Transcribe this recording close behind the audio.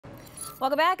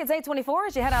Welcome back. It's 8:24.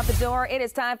 As you head out the door, it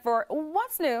is time for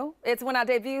What's New. It's when I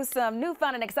debut some new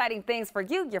fun and exciting things for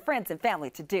you, your friends, and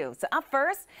family to do. So up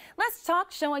first, let's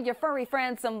talk showing your furry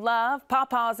friends some love. Paws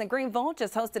Paws in Greenville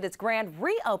just hosted its grand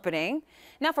reopening.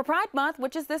 Now for Pride Month,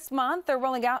 which is this month, they're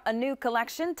rolling out a new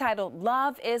collection titled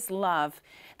Love is Love.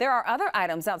 There are other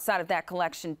items outside of that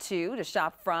collection too to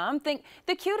shop from. Think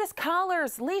the cutest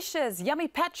collars, leashes, yummy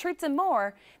pet treats, and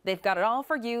more. They've got it all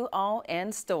for you, all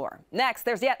in store. Next,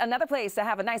 there's yet another place to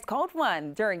have a nice cold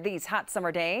one during these hot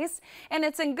summer days, and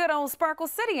it's in good old Sparkle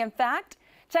City, in fact.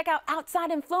 Check out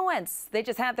Outside Influence. They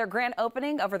just had their grand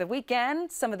opening over the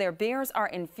weekend. Some of their beers are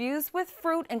infused with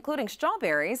fruit, including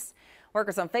strawberries.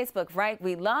 Workers on Facebook write,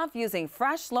 "We love using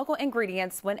fresh local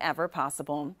ingredients whenever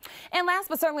possible." And last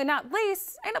but certainly not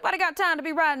least, ain't nobody got time to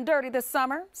be riding dirty this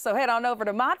summer. So head on over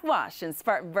to Modwash in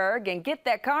Spartanburg and get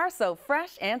that car so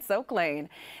fresh and so clean.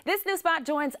 This new spot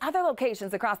joins other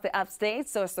locations across the upstate,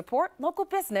 so support local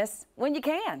business when you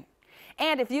can.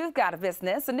 And if you've got a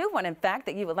business, a new one in fact,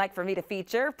 that you would like for me to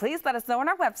feature, please let us know on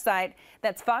our website.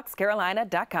 That's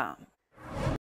foxcarolina.com.